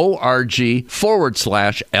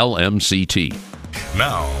insulators.org/LMCT.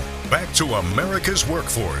 Now, back to America's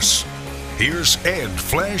Workforce. Here's Ed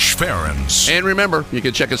Flash Ferens. And remember, you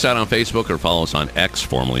can check us out on Facebook or follow us on X,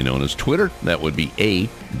 formerly known as Twitter. That would be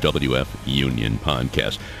AWF Union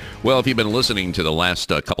Podcast. Well, if you've been listening to the last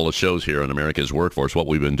couple of shows here on America's Workforce, what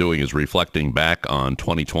we've been doing is reflecting back on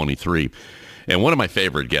 2023. And one of my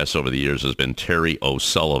favorite guests over the years has been Terry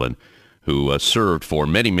O'Sullivan, who served for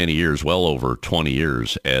many, many years, well over 20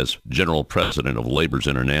 years, as General President of Labor's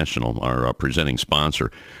International, our presenting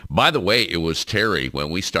sponsor. By the way, it was Terry,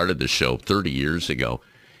 when we started the show 30 years ago,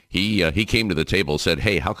 he came to the table and said,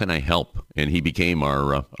 hey, how can I help? And he became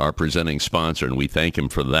our presenting sponsor, and we thank him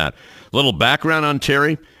for that. A little background on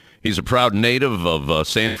Terry. He's a proud native of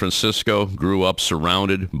San Francisco, grew up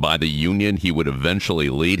surrounded by the union he would eventually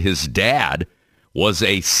lead. His dad was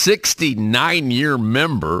a 69-year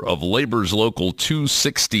member of Labor's Local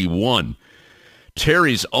 261.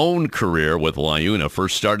 Terry's own career with LIUNA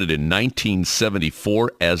first started in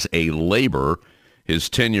 1974 as a laborer. His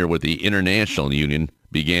tenure with the International Union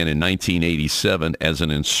began in 1987 as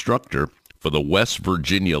an instructor for the West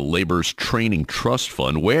Virginia Laborers Training Trust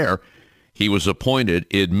Fund, where he was appointed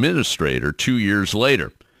administrator 2 years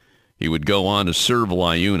later. He would go on to serve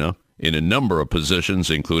LIUNA in a number of positions,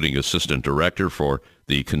 including assistant director for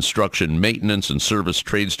the Construction Maintenance and Service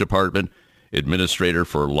Trades Department, administrator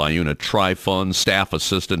for LIUNA Tri-Fund, staff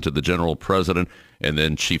assistant to the general president, and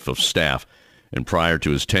then chief of staff. And prior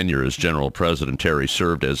to his tenure as general president, Terry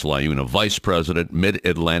served as LIUNA vice president,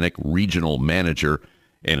 Mid-Atlantic regional manager,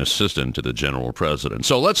 and assistant to the general president.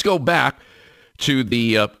 So let's go back to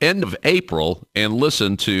the end of April and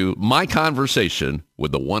listen to my conversation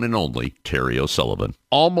with the one and only Terry O'Sullivan.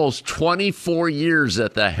 Almost 24 years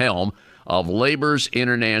at the helm of Labor's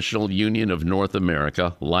International Union of North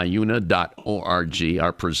America, LIUNA.org,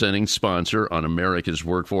 our presenting sponsor on America's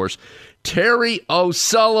Workforce. Terry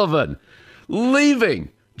O'Sullivan, leaving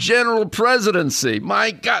general presidency. My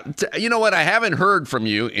God, you know what? I haven't heard from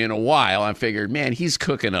you in a while. I figured, man, he's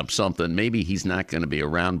cooking up something. Maybe he's not going to be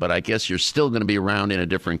around, but I guess you're still going to be around in a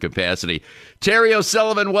different capacity. Terry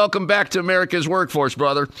O'Sullivan, welcome back to America's Workforce,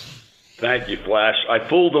 brother. Thank you, Flash. I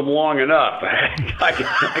fooled them long enough.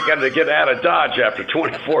 I got to get out of Dodge after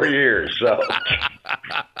 24 years. So,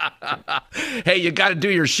 hey, you got to do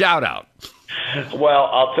your shout out. Well,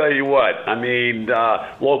 I'll tell you what. I mean,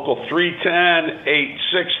 Local 310,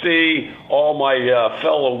 860, all my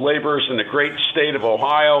fellow laborers in the great state of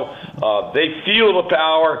Ohio, they feel the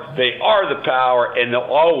power, they are the power, and they'll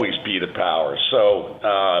always be the power. So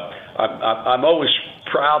I'm always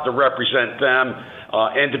proud to represent them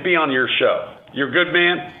and to be on your show. You're a good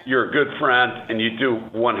man, you're a good friend, and you do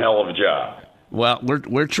one hell of a job. Well,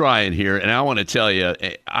 we're trying here, and I want to tell you,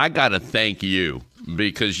 I got to thank you,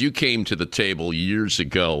 because you came to the table years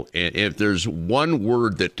ago, and if there's one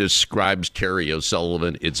word that describes Terry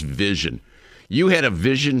O'Sullivan, it's vision. You had a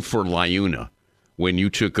vision for LIUNA when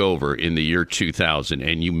you took over in the year 2000,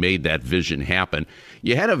 and you made that vision happen.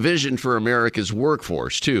 You had a vision for America's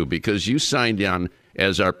Workforce, too, because you signed on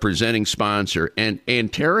as our presenting sponsor. And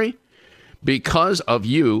Terry, because of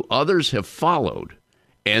you, others have followed.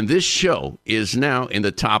 And this show is now in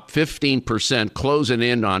the top 15%, closing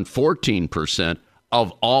in on 14% of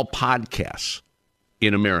all podcasts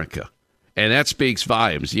in America. And that speaks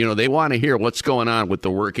volumes. You know, they want to hear what's going on with the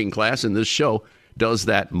working class, and this show does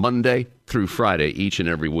that Monday through Friday, each and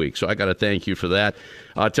every week. So I got to thank you for that.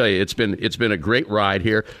 I'll tell you, it's been a great ride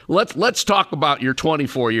here. Let's talk about your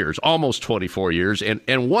 24 years, almost 24 years.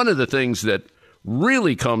 And one of the things that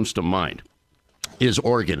really comes to mind is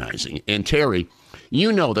organizing. And Terry,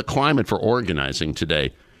 you know the climate for organizing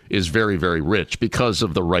today is very, very rich because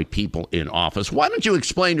of the right people in office. Why don't you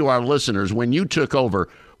explain to our listeners, when you took over,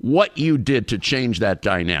 what you did to change that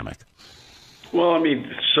dynamic? Well, I mean,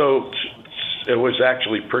 so it was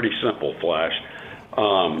actually pretty simple, Flash.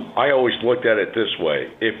 I always looked at it this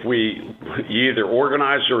way. You either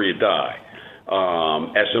organize or you die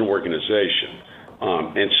as an organization.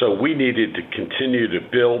 And so we needed to continue to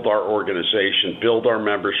build our organization, build our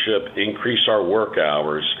membership, increase our work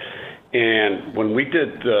hours. And when we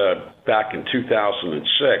did back in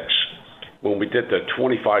 2006, when we did the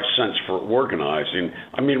 25 cents for organizing,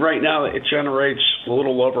 I mean, right now it generates a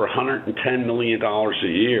little over $110 million a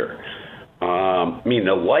year. I mean,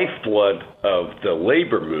 the lifeblood of the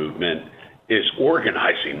labor movement is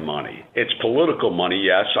organizing money. It's political money,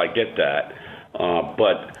 yes, I get that.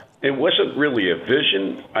 But it wasn't really a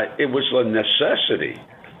vision. It was a necessity.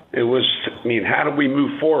 It was, I mean, how do we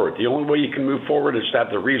move forward? The only way you can move forward is to have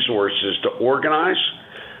the resources to organize,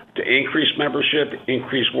 to increase membership,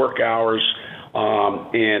 increase work hours,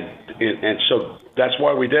 and so that's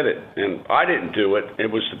why we did it. And I didn't do it.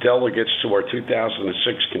 It was the delegates to our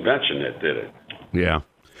 2006 convention that did it. Yeah.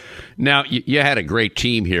 Now, you had a great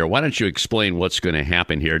team here. Why don't you explain what's going to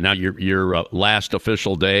happen here? Now, your last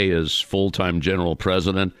official day is full-time general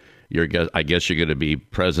president. I guess you're going to be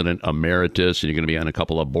president emeritus, and you're going to be on a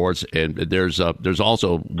couple of boards. And there's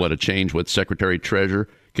also, a change with secretary-treasurer.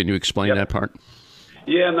 Can you explain that part?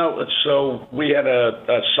 Yeah, no, so we had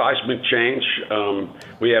a seismic change.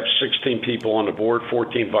 We have 16 people on the board,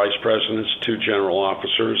 14 vice presidents, 2 general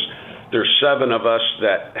officers. There's 7 of us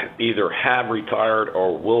that either have retired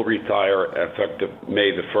or will retire effective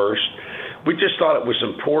May the 1st. We just thought it was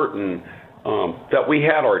important that we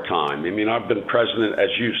had our time. I mean, I've been president, as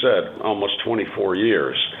you said, almost 24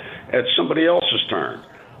 years. It's somebody else's turn,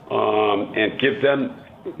 and give them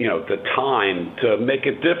the time to make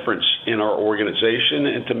a difference in our organization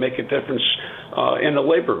and to make a difference in the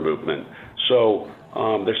labor movement. So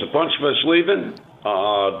there's a bunch of us leaving.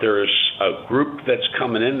 There's a group that's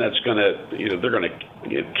coming in that's going to, they're going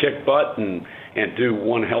to kick butt and do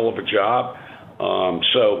one hell of a job.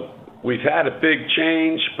 So we've had a big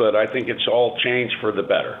change, but I think it's all change for the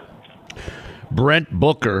better. Brent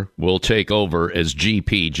Booker will take over as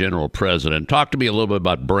GP, General President. Talk to me a little bit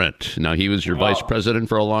about Brent. Now, he was your vice president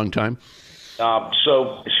for a long time.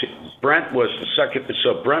 So Brent was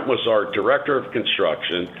Brent was our director of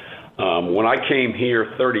construction. When I came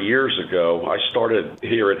here 30 years ago, I started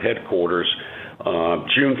here at headquarters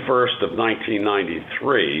June 1st of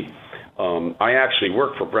 1993. I actually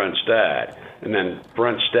worked for Brent's dad, and then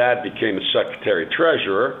Brent's dad became the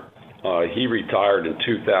secretary-treasurer. He retired in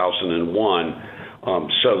 2001.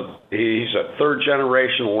 So he's a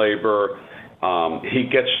third-generation laborer. He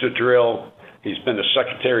gets to drill. He's been the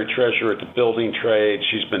secretary-treasurer at the building trades.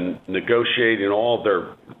 He's been negotiating all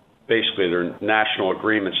their national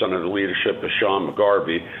agreements under the leadership of Sean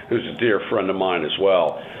McGarvey, who's a dear friend of mine as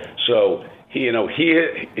well. So he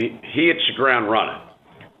hits the ground running.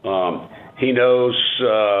 He knows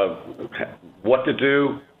what to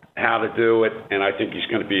do, how to do it, and I think he's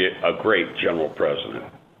going to be a great general president.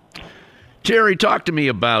 Terry, talk to me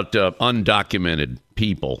about undocumented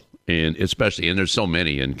people, and there's so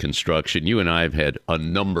many in construction. You and I have had a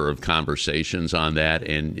number of conversations on that,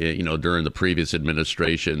 and during the previous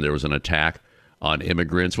administration, there was an attack on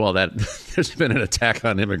immigrants. Well, there's been an attack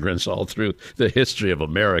on immigrants all through the history of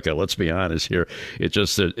America. Let's be honest here. It's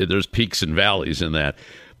just there's peaks and valleys in that.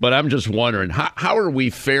 But I'm just wondering, how are we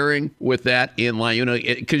faring with that in LIUNA?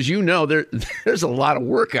 Because there's a lot of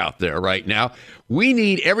work out there right now. We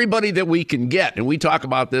need everybody that we can get. And we talk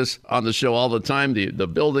about this on the show all the time. The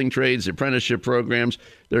building trades, the apprenticeship programs,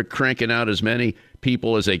 they're cranking out as many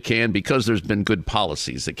people as they can because there's been good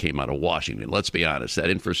policies that came out of Washington. Let's be honest. That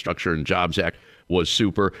Infrastructure and Jobs Act was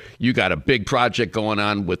super. You got a big project going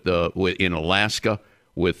on in Alaska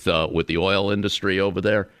with the oil industry over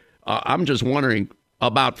there. I'm just wondering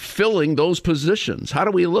about filling those positions. How do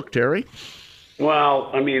we look, Terry? Well,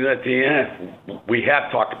 I mean, at the end, we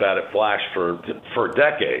have talked about it, Flash, for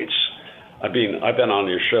decades. I mean, I've been on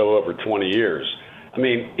your show over 20 years. I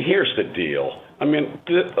mean, here's the deal. I mean,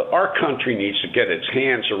 our country needs to get its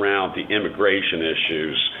hands around the immigration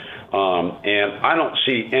issues, and I don't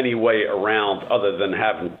see any way around other than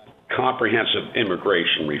having comprehensive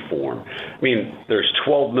immigration reform. I mean, there's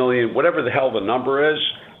 12 million, whatever the hell the number is,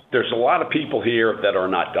 there's a lot of people here that are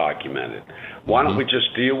not documented. Why don't we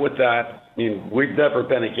just deal with that? I mean, we've never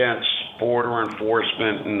been against border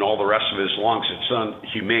enforcement and all the rest of it as long as it's done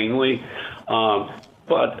humanely.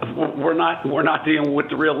 But we're not dealing with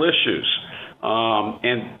the real issues.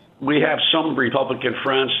 And we have some Republican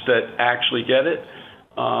friends that actually get it.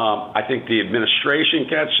 I think the administration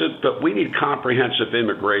gets it, but we need comprehensive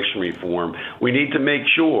immigration reform. We need to make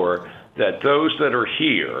sure that those that are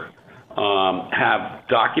here have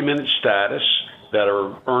documented status, that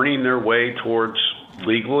are earning their way towards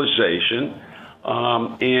legalization,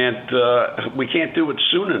 and we can't do it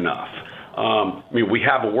soon enough. I mean, we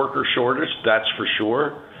have a worker shortage, that's for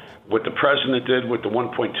sure. What the president did with the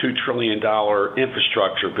 $1.2 trillion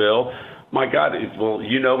infrastructure bill, my God, well,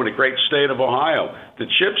 in the great state of Ohio, the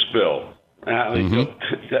CHIPS bill,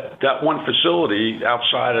 that one facility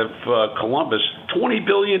outside of Columbus, $20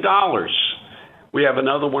 billion. We have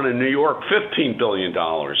another one in New York, $15 billion.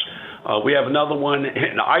 We have another one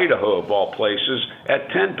in Idaho, of all places, at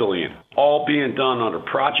 $10 billion, all being done under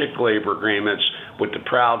project labor agreements with the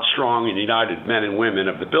proud, strong, and united men and women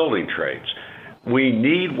of the building trades. We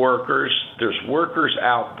need workers. There's workers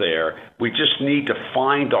out there. We just need to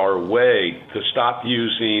find our way to stop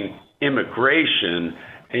using immigration,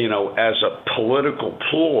 as a political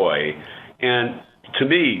ploy, and to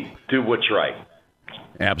me, do what's right.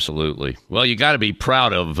 Absolutely. Well, you got to be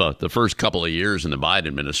proud of the first couple of years in the Biden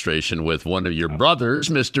administration with one of your brothers,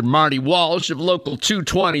 Mr. Marty Walsh of Local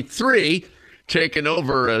 223, taking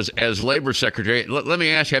over as labor secretary. Let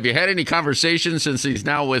me ask you, have you had any conversations since he's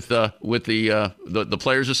now with the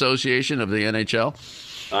Players Association of the NHL?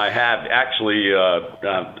 I have. Actually,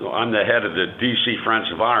 I'm the head of the D.C. Friends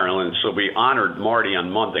of Ireland, so we honored Marty on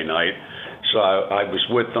Monday night. So I was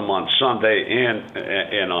with them on Sunday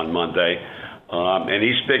and on Monday. And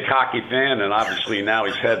he's a big hockey fan, and obviously now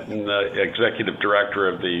he's head and executive director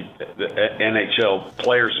of the NHL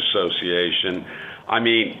Players Association. I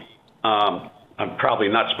mean, I'm probably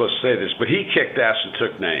not supposed to say this, but he kicked ass and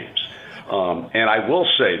took names. And I will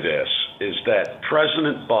say this, is that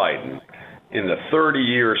President Biden, in the 30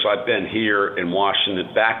 years I've been here in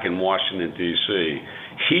Washington, back in Washington, D.C.,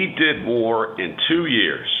 he did more in 2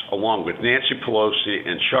 years, along with Nancy Pelosi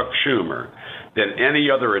and Chuck Schumer, than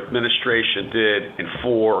any other administration did in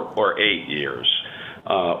 4 or 8 years.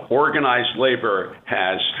 Organized labor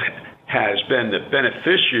has been the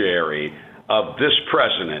beneficiary of this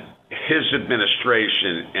president, his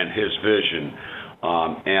administration, and his vision.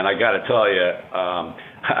 And I got to tell you,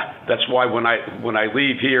 that's why when I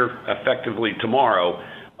leave here effectively tomorrow,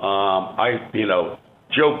 Joe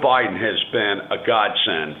Biden has been a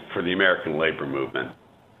godsend for the American labor movement.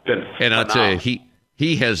 And I'll tell you,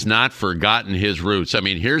 he has not forgotten his roots. I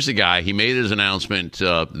mean, here's the guy. He made his announcement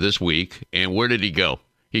this week, and where did he go?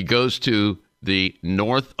 He goes to the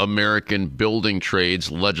North American Building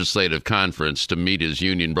Trades Legislative Conference to meet his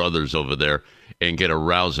union brothers over there and get a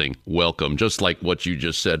rousing welcome, just like what you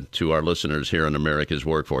just said to our listeners here on America's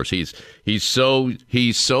Workforce. He's so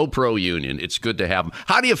pro-union. It's good to have him.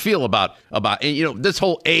 How do you feel about this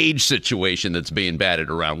whole age situation that's being batted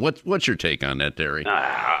around? What's your take on that, Terry?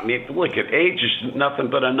 I mean, look, age is nothing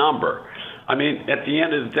but a number. I mean, at the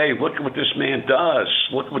end of the day, look at what this man does.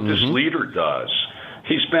 Look what this leader does.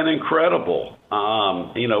 He's been incredible.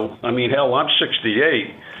 I mean, hell, I'm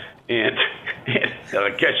 68. And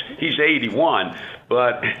I guess he's 81,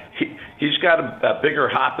 but he's got a bigger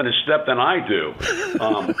hop in his step than I do.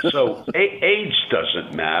 So age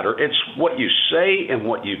doesn't matter. It's what you say and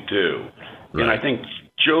what you do. Right. And I think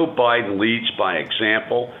Joe Biden leads by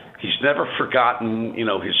example. He's never forgotten,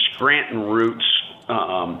 his Scranton roots,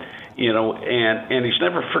 and he's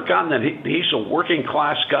never forgotten that he's a working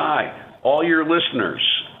class guy. All your listeners,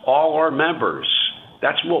 all our members,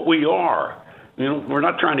 that's what we are. We're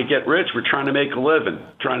not trying to get rich. We're trying to make a living,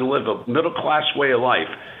 trying to live a middle-class way of life.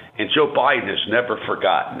 And Joe Biden has never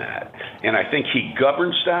forgotten that. And I think he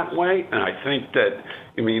governs that way. And I think that,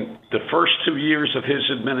 the first 2 years of his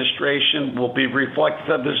administration will be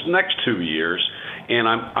reflective of his next 2 years. And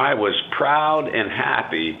I was proud and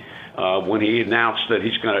happy when he announced that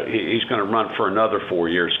he's going to run for another 4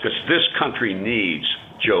 years, because this country needs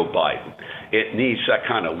Joe Biden. It needs that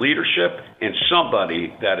kind of leadership and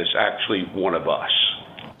somebody that is actually one of us.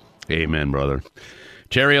 Amen, brother.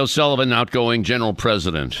 Terry O'Sullivan, outgoing General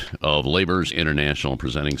President of Labor's International,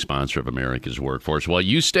 presenting sponsor of America's Workforce. Well,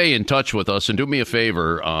 you stay in touch with us, and do me a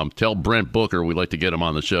favor, tell Brent Booker we'd like to get him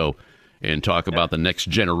on the show and talk about the next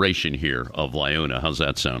generation here of LIUNA. How's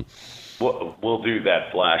that sound? We'll do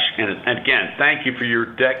that, Flash. And again, thank you for your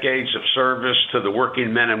decades of service to the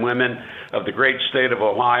working men and women of the great state of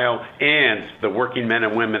Ohio and the working men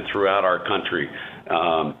and women throughout our country.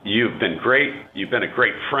 You've been great. You've been a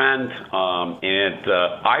great friend. And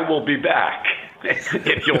I will be back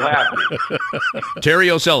if you'll have me. Terry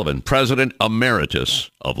O'Sullivan, President Emeritus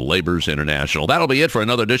of Labor's International. That'll be it for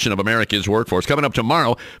another edition of America's Workforce. Coming up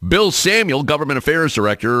tomorrow, Bill Samuel, Government Affairs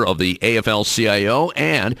Director of the AFL-CIO,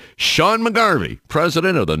 and Sean McGarvey,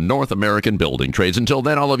 President of the North American Building Trades. Until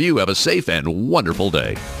then, all of you have a safe and wonderful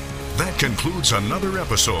day. That concludes another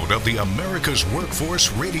episode of the America's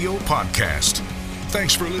Workforce Radio Podcast.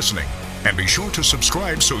 Thanks for listening. And be sure to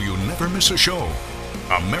subscribe so you never miss a show.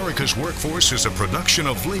 America's Workforce is a production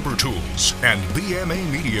of Labor Tools and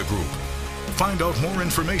BMA Media Group. Find out more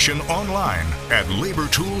information online at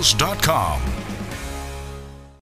labortools.com.